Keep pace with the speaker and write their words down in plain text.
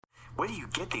Where do you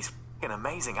get these f***ing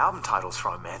amazing album titles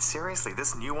from, man? Seriously,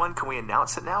 this new one, can we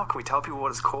announce it now? Can we tell people what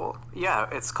it's called? Yeah,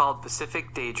 it's called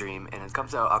Pacific Daydream, and it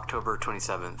comes out October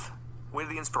 27th. Where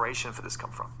did the inspiration for this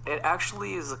come from? It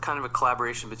actually is a kind of a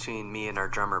collaboration between me and our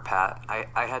drummer, Pat.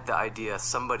 I had the idea,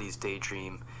 somebody's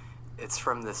daydream. It's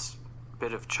from this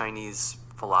bit of Chinese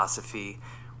philosophy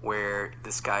where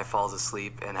this guy falls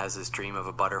asleep and has this dream of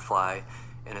a butterfly,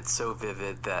 and it's so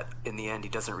vivid that in the end he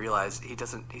doesn't realize,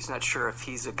 he's not sure if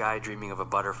he's a guy dreaming of a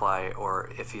butterfly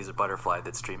or if he's a butterfly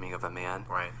that's dreaming of a man.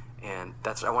 Right. And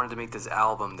I wanted to make this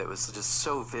album that was just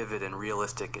so vivid and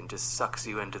realistic and just sucks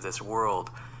you into this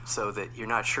world, so that you're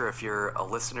not sure if you're a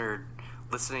listener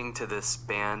listening to this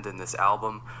band and this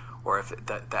album, or if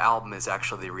the album is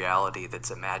actually the reality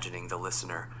that's imagining the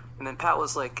listener. And then Pat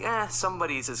was like,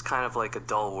 somebody's is kind of like a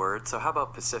dull word, so how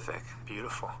about Pacific?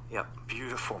 Beautiful. Yep.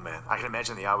 Beautiful, man. I can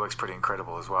imagine the artwork's pretty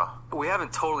incredible as well. We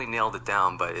haven't totally nailed it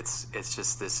down, but it's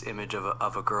just this image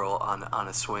of a girl on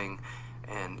a swing,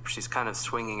 and she's kind of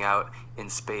swinging out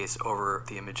in space over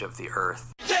the image of the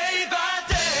Earth. Day by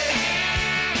day.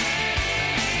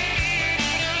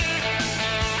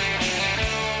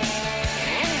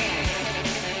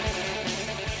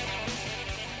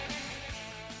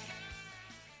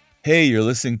 Hey, you're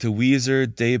listening to Weezer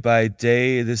Day by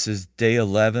Day. This is day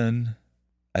 11,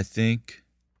 I think.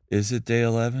 Is it day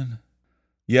 11?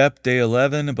 Yep, day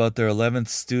 11, about their 11th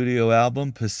studio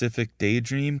album, Pacific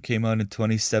Daydream, came out in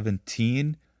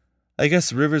 2017. I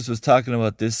guess Rivers was talking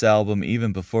about this album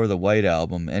even before the White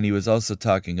Album, and he was also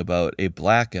talking about a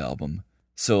Black Album.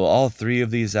 So all three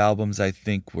of these albums, I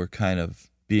think, were kind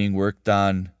of being worked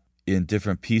on in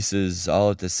different pieces all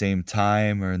at the same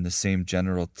time or in the same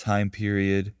general time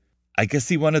period. I guess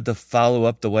he wanted to follow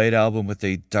up the White Album with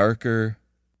a darker,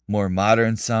 more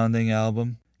modern-sounding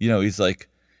album. You know, he's like,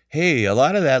 hey, a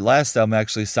lot of that last album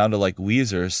actually sounded like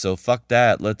Weezer, so fuck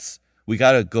that. We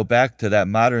gotta go back to that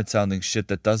modern-sounding shit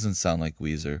that doesn't sound like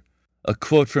Weezer. A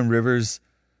quote from Rivers,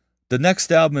 "The next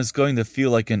album is going to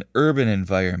feel like an urban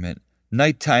environment,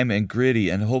 nighttime and gritty,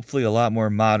 and hopefully a lot more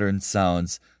modern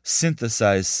sounds,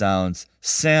 synthesized sounds,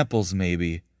 samples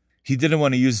maybe." He didn't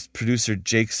want to use producer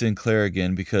Jake Sinclair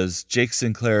again because Jake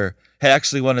Sinclair had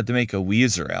actually wanted to make a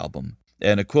Weezer album.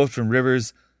 And a quote from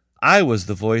Rivers, "I was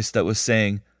the voice that was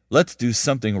saying, let's do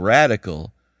something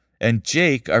radical." And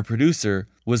Jake, our producer,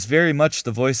 was very much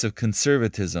the voice of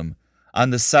conservatism, on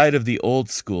the side of the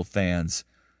old school fans.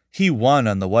 He won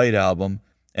on the White Album,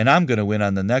 and I'm going to win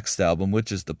on the next album,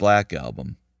 which is the Black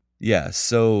Album. Yeah,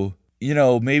 so, you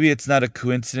know, maybe it's not a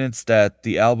coincidence that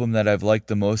the album that I've liked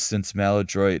the most since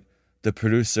Maladroit, the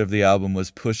producer of the album was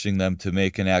pushing them to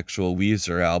make an actual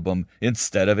Weezer album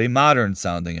instead of a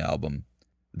modern-sounding album.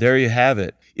 There you have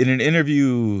it. In an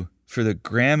interview for the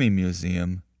Grammy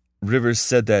Museum, Rivers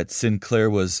said that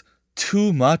Sinclair was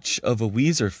too much of a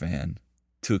Weezer fan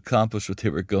to accomplish what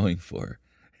they were going for.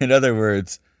 In other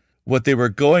words, what they were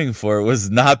going for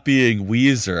was not being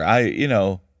Weezer.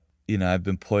 I've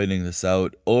been pointing this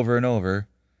out over and over,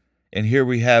 and here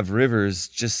we have Rivers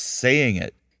just saying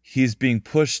it. He's being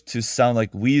pushed to sound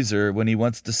like Weezer when he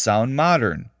wants to sound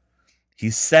modern. He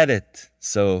said it.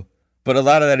 But a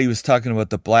lot of that he was talking about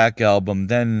the Black Album.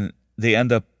 Then they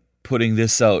end up putting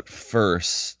this out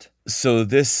first. So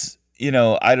this,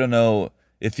 I don't know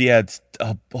if he had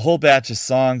a whole batch of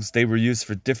songs. They were used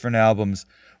for different albums.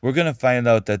 We're going to find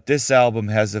out that this album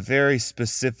has a very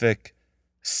specific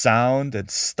sound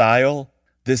and style.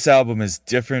 This album is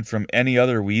different from any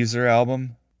other Weezer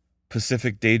album.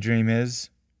 Pacific Daydream is.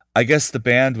 I guess the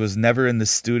band was never in the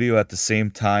studio at the same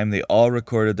time. They all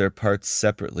recorded their parts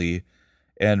separately.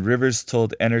 And Rivers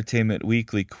told Entertainment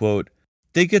Weekly, quote,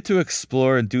 "They get to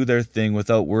explore and do their thing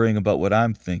without worrying about what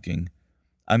I'm thinking.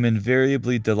 I'm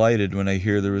invariably delighted when I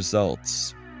hear the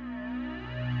results."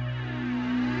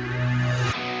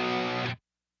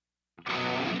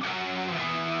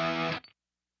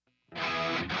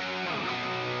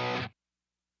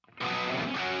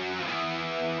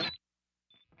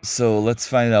 So let's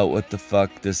find out what the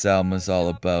fuck this album is all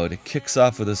about. It kicks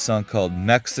off with a song called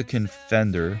Mexican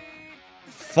Fender.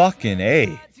 Fucking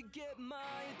A.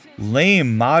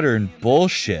 Lame modern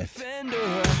bullshit. She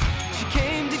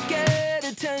came to get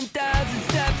her 10,000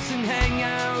 steps and hang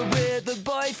out with her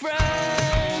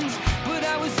boyfriends. But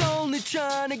I was only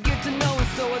trying to get to know her,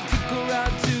 so I took her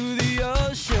out to the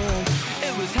ocean.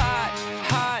 It was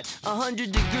hot,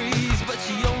 100 degrees, but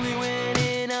she only went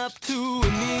in up to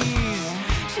her knees.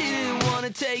 She didn't want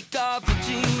to take off her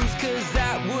jeans, cause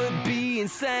that would be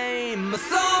insane. My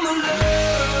summer love,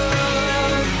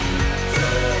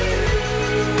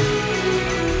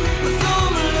 my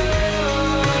summer love,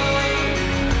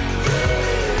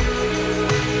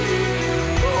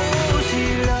 oh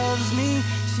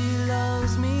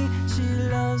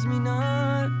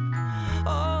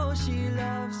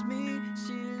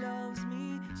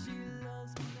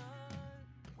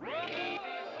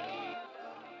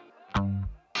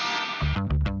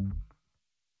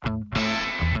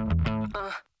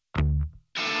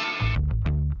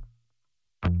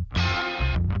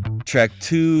Track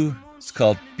 2 is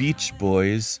called Beach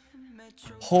Boys.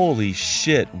 Holy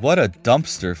shit, what a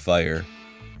dumpster fire.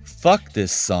 Fuck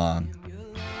this song.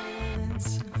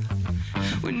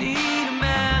 We need a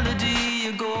melody,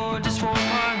 a gorgeous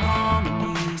four-part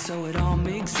harmony, so it all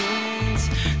makes sense.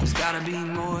 There's gotta be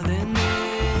more than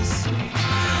this.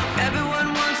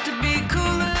 Everyone wants to be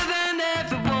cooler than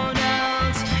everyone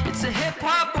else. It's a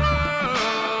hip-hop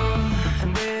world,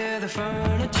 and we're the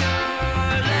furniture.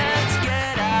 Let's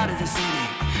get out of the city.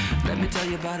 Let me tell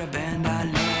you about a band I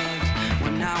loved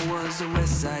when I was a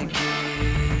West Side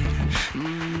kid. Turn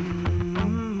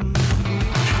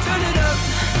it up.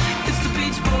 It's the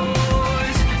Beach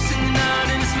Boys, singing out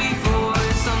in a sweet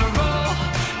voice, on a roll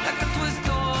like a twist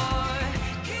toy.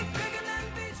 Keep picking them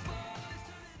Beach Boys.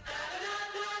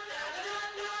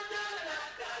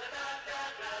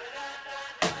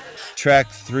 Track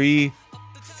 3,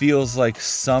 Feels Like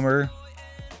Summer.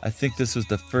 I think this was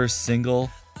the first single.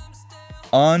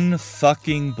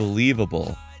 Unfucking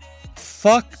believable.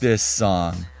 Fuck this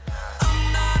song.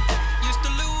 I'm not used to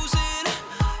losing.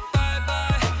 Bye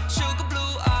bye, sugar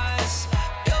blue eyes.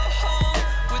 You're home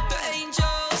with the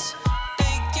angels.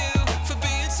 Thank you for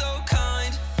being so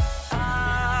kind.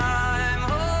 I'm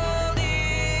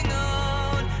holding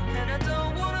on, and I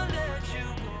don't wanna let you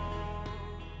go.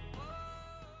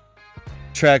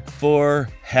 Track 4,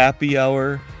 Happy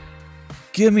Hour.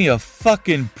 Give me a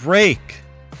fucking break.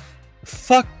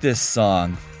 Fuck this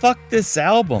song. Fuck this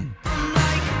album. I'm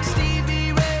like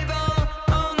Stevie Ray Vaughan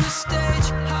on the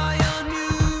stage, high on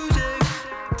music,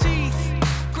 teeth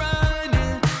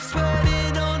grinding,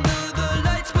 sweating under the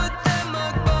lights. But then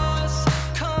my boss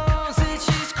calls and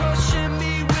she's crushing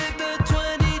me with a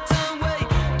 20-ton weight,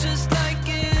 just like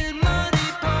in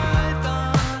Monty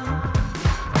Python.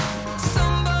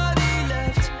 Somebody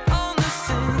left on the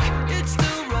sink, it's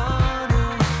still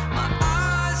running. My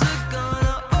eyes are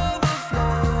gonna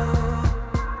overflow.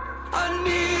 I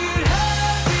need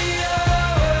happy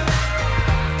hour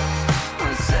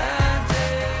on sad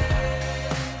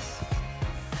days.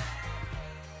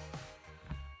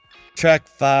 Track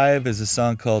 5 is a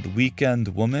song called Weekend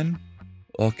Woman.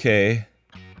 Okay,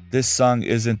 this song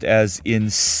isn't as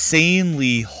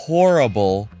insanely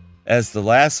horrible as the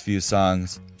last few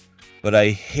songs, but I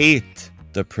hate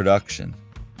the production.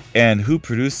 And who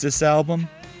produced this album?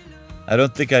 I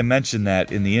don't think I mentioned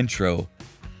that in the intro.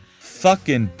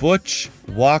 Fucking Butch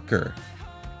Walker.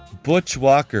 Butch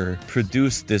Walker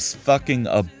produced this fucking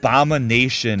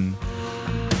abomination.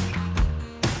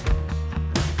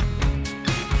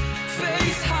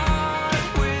 Face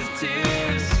hard with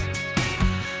tears.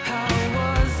 How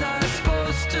was I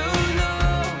supposed to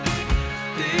know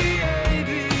the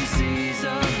ABCs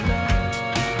of love?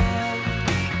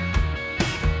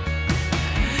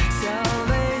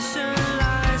 Salvation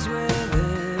lies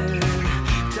within.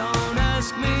 Don't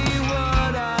ask me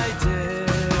what I did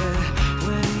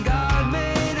when God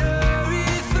made her. He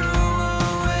threw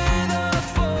away the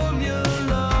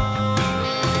formula.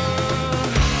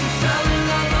 Fell in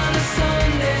love on a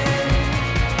Sunday.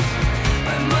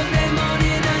 By Monday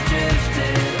morning I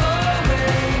drifted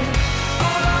away.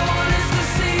 All I want is to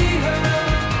see her.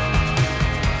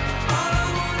 All I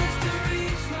want is to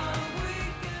reach my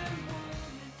weekend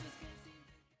woman.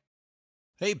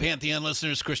 Hey, Pantheon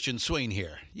listeners, Christian Swain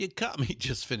here. You caught me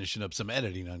just finishing up some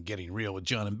editing on Getting Real with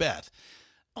John and Beth.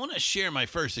 I want to share my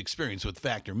first experience with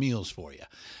Factor Meals for you.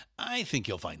 I think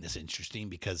you'll find this interesting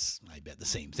because I bet the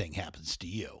same thing happens to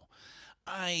you.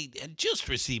 I had just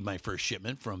received my first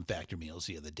shipment from Factor Meals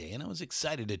the other day, and I was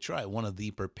excited to try one of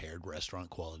the prepared restaurant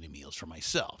quality meals for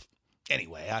myself.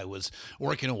 Anyway, I was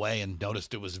working away and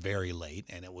noticed it was very late,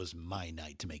 and it was my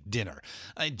night to make dinner.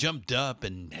 I jumped up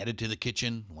and headed to the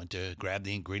kitchen, went to grab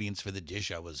the ingredients for the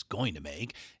dish I was going to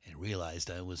make, and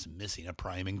realized I was missing a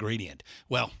prime ingredient.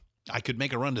 Well, I could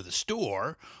make a run to the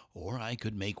store, or I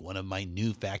could make one of my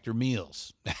new Factor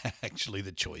meals. Actually,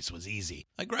 the choice was easy.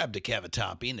 I grabbed a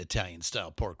cavatappi, an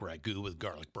Italian-style pork ragu with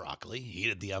garlic broccoli,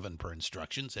 heated the oven per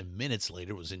instructions, and minutes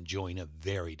later was enjoying a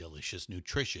very delicious,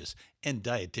 nutritious, and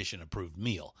dietitian-approved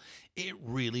meal. It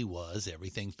really was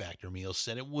everything Factor Meals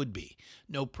said it would be.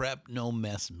 No prep, no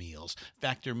mess meals.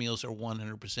 Factor Meals are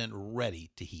 100% ready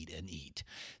to heat and eat.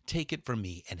 Take it from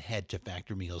me and head to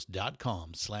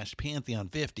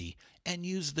factormeals.com/Pantheon50 and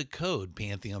use the code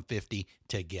Pantheon50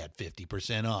 to get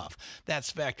 50% off.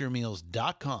 That's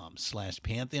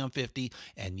factormeals.com/Pantheon50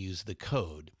 and use the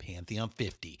code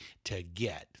Pantheon50 to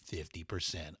get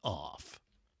 50% off.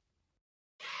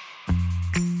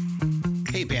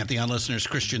 Hey, Pantheon listeners,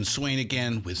 Christian Swain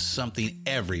again with something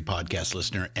every podcast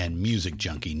listener and music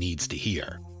junkie needs to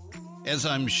hear. As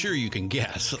I'm sure you can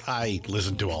guess, I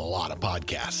listen to a lot of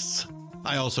podcasts.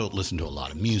 I also listen to a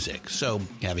lot of music, so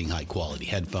having high-quality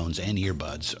headphones and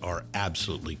earbuds are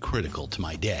absolutely critical to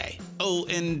my day. Oh,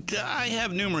 and I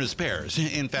have numerous pairs.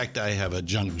 In fact, I have a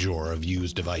junk drawer of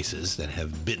used devices that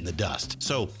have bitten the dust,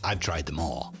 so I've tried them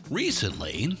all.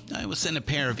 Recently, I was sent a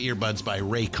pair of earbuds by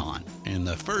Raycon, and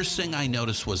the first thing I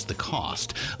noticed was the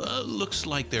cost. Looks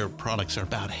like their products are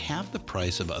about half the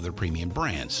price of other premium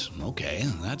brands. Okay,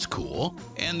 that's cool.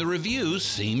 And the reviews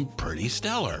seem pretty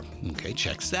stellar. Okay,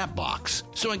 checks that box.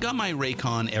 So I got my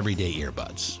Raycon everyday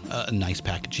earbuds. A nice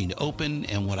packaging to open,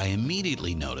 and what I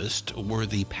immediately noticed were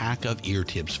the pack of ear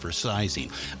tips for sizing.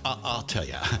 I'll tell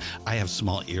you, I have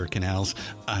small ear canals.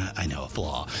 I know, a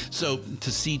flaw. So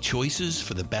to see choices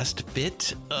for the best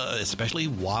fit, especially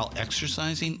while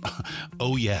exercising,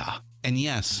 oh yeah. And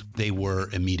yes, they were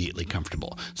immediately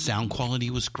comfortable. Sound quality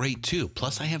was great too.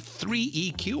 Plus, I have 3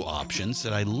 EQ options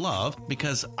that I love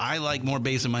because I like more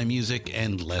bass in my music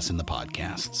and less in the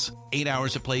podcasts. 8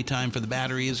 hours of playtime for the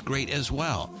battery is great as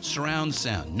well. Surround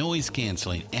sound, noise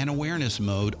canceling, and awareness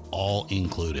mode all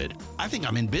included. I think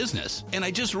I'm in business. And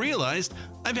I just realized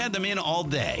I've had them in all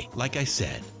day. Like I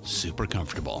said, super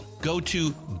comfortable. Go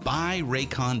to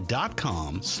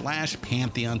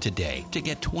buyraycon.com/Pantheon today to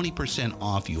get 20%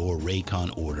 off your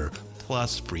Raycon order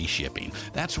plus free shipping.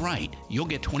 That's right. You'll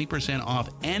get 20% off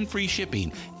and free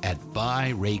shipping at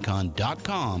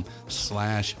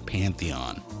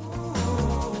buyraycon.com/Pantheon.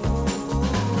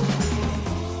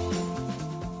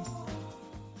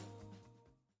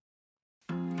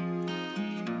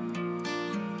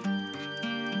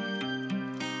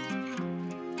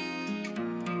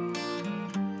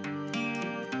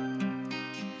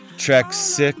 Track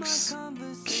 6,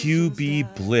 QB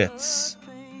Blitz.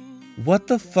 What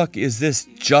the fuck is this,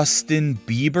 Justin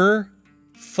Bieber?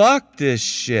 Fuck this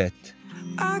shit.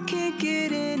 I can't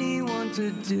get anyone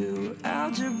to do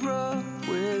algebra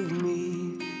with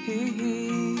me.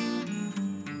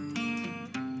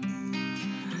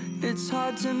 It's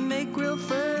hard to make real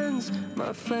friends.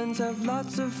 My friends have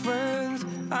lots of friends.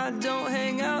 I don't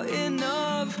hang out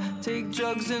enough. Take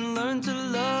drugs and learn to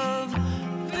love.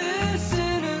 This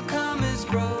intercom is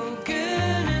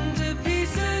broken into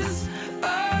pieces.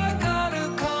 I gotta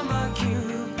call my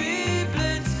QB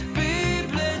Blitz,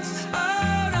 B-Blitz.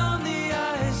 Out on the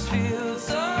ice fields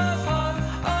of hope.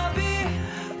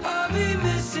 I'll be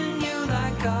missing you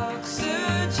like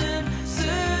oxygen,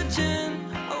 surgeon.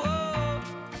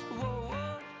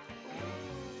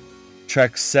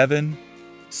 Track 7,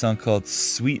 a song called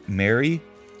Sweet Mary.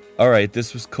 Alright,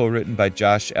 this was co-written by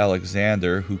Josh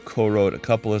Alexander, who co-wrote a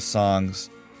couple of songs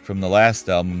from the last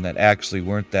album that actually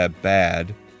weren't that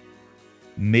bad.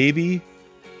 Maybe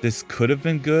this could have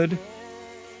been good,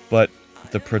 but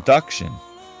the production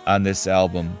on this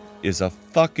album is a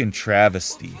fucking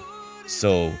travesty.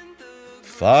 So,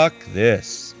 fuck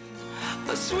this.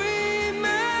 A sweet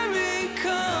Mary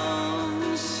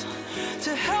comes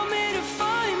to help me to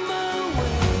find my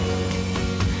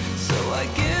way. So I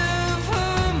give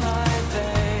her my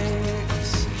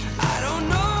thanks. I don't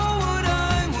know what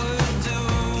I would do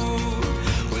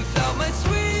without my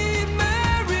sweet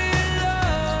Mary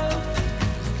love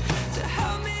to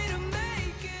help me to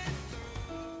make it.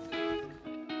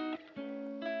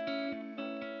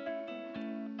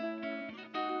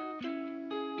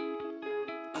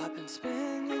 I've been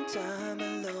spending time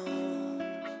alone,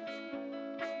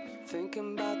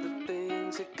 thinking about the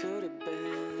things it could have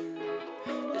been.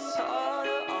 It's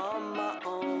harder on my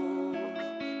own.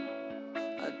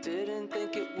 I didn't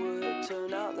think it would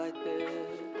turn out like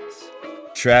this.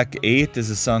 Track 8 is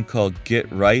a song called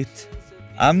Get Right.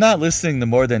 I'm not listening to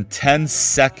more than 10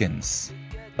 seconds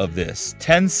of this.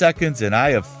 10 seconds and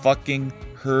I have fucking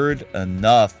heard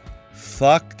enough.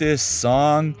 Fuck this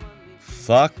song.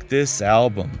 Fuck this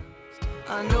album.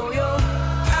 I know you're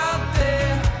out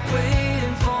there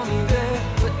waiting for me there,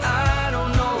 but I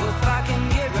don't know if I can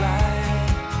get right.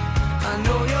 I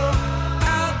know you're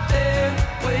out there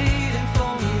waiting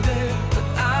for me there, but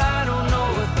I don't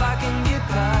know if I can get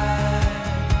by.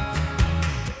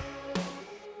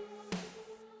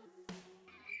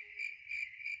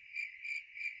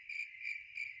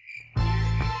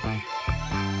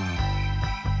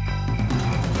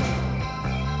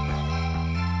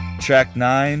 Track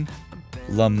 9,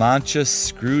 La Mancha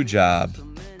Screwjob.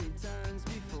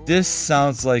 This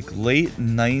sounds like late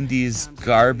 90s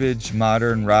garbage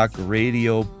modern rock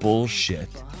radio bullshit.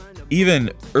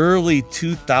 Even early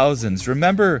 2000s.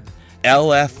 Remember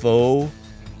LFO?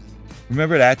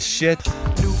 Remember that shit?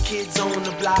 New kids on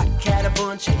the block had a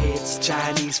bunch of hits.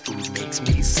 Chinese food makes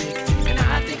me sick, and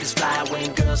I think it's fly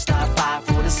when girls stop by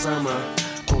for the summer.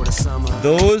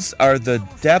 Those are the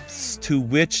depths to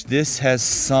which this has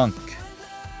sunk.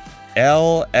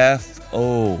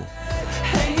 LFO.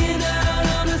 Hanging out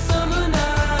on a summer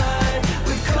night.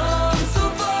 We've come so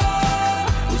far,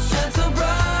 we shine so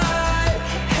bright.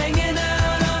 Hanging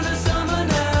out on a summer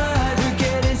night. We're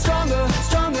getting stronger,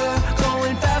 stronger,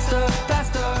 going faster,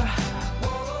 faster.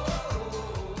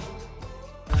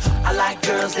 I like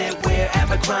girls that wear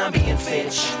Abercrombie and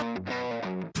Fitch.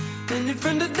 And your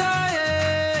friend of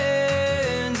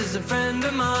Diane's is a friend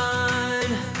of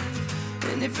mine.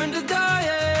 And your friend of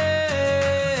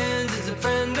Diane's is a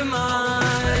friend of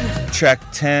mine. Track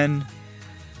 10,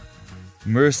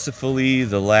 Mercifully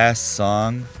the Last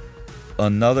Song,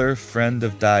 Another Friend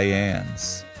of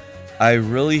Diane's. I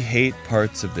really hate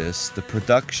parts of this. The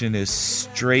production is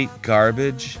straight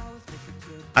garbage.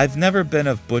 I've never been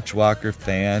a Butch Walker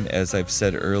fan, as I've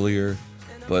said earlier,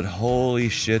 but holy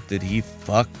shit did he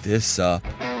fuck this up.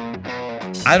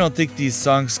 I don't think these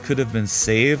songs could have been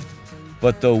saved,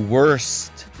 but the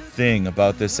worst thing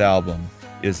about this album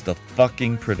is the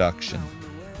fucking production.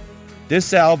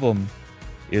 This album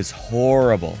is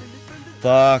horrible.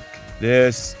 Fuck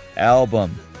this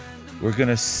album. We're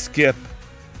gonna skip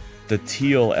the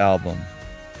Teal album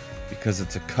because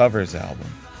it's a covers album.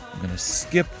 I'm gonna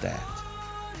skip that.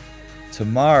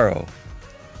 Tomorrow,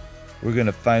 we're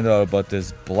gonna find out about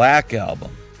this Black album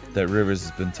that Rivers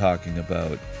has been talking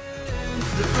about.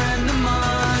 It's a friend of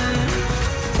mine.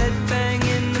 Headbang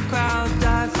in the crowd,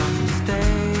 dives on the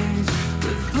stage.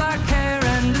 With black hair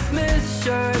and a Smith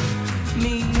shirt.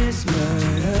 Mean is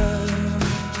murder.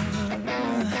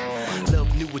 Love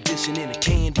new edition in a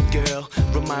candy girl.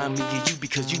 Remind me of you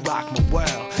because you rock my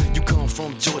world. You come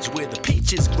from Georgia where the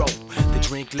peaches grow. They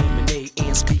drink lemonade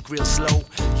and speak real slow.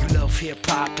 You love hip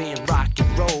hop and rock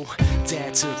and roll.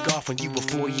 Dad took off when you were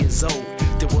 4 years old.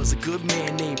 There was a good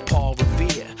man named Paul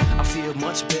Revere. I feel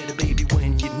much better, baby,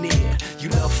 when you're near. You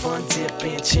love fun dip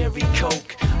and cherry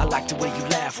coke. I like the way you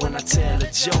laugh when I tell a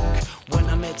joke. When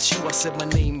I met you, I said my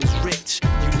name is Rich.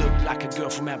 You look like a girl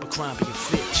from Abercrombie and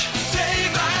Fitch. Day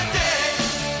by day,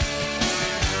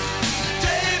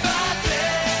 day by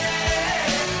day.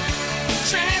 The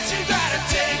chance you gotta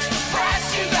take, the price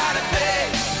you gotta pay.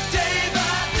 Day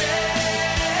by day,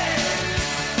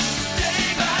 day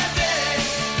by day,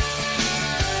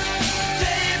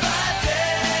 day by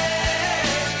day,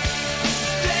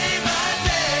 day by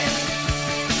day,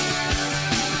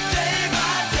 day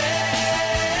by day,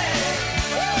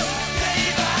 day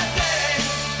by day.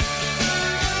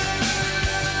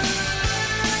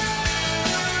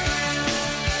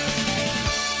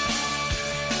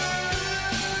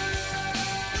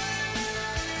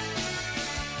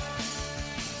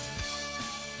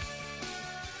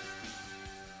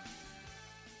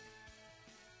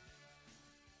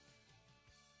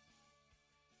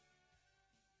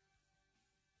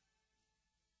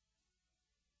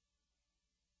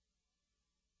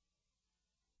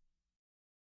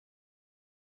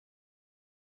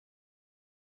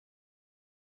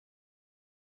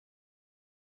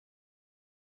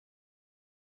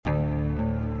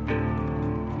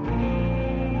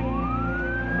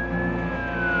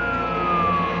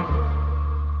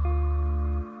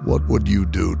 What would you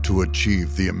do to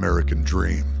achieve the American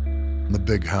dream? The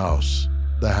big house,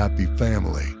 the happy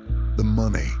family, the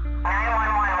money.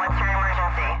 911, what's your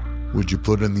emergency? Would you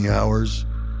put in the hours?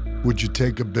 Would you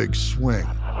take a big swing?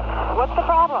 What's the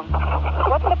problem?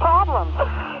 What's the problem?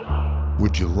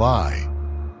 Would you lie?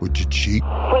 Would you cheat?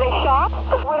 Were they shot?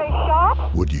 Were they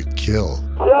shot? Would you kill?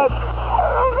 Yes.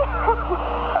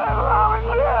 My mom is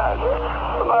dead.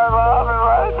 My mom is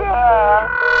right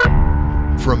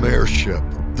there. From Airship,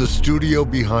 the studio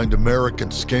behind American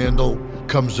Scandal,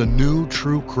 comes a new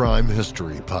true crime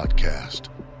history podcast.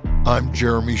 I'm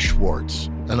Jeremy Schwartz,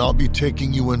 and I'll be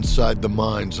taking you inside the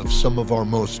minds of some of our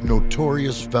most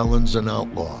notorious felons and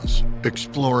outlaws,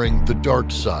 exploring the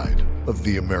dark side of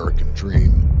the American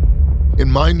dream. In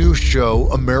my new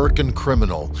show, American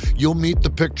Criminal, you'll meet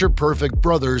the picture-perfect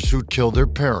brothers who killed their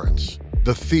parents,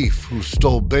 the thief who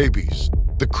stole babies,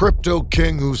 the crypto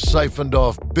king who siphoned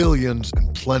off billions,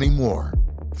 and plenty more.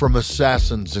 From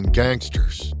assassins and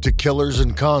gangsters to killers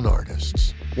and con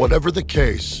artists. Whatever the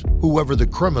case, whoever the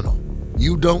criminal,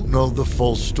 you don't know the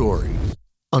full story.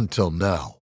 Until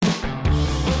now.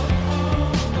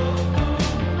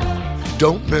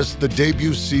 Don't miss the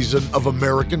debut season of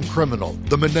American Criminal,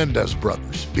 The Menendez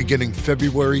Brothers, beginning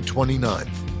February 29th.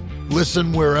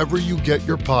 Listen wherever you get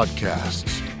your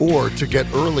podcasts, or to get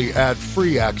early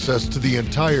ad-free access to the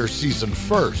entire season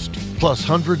first, plus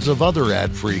hundreds of other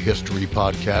ad-free history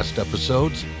podcast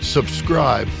episodes,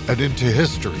 subscribe at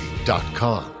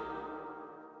IntoHistory.com.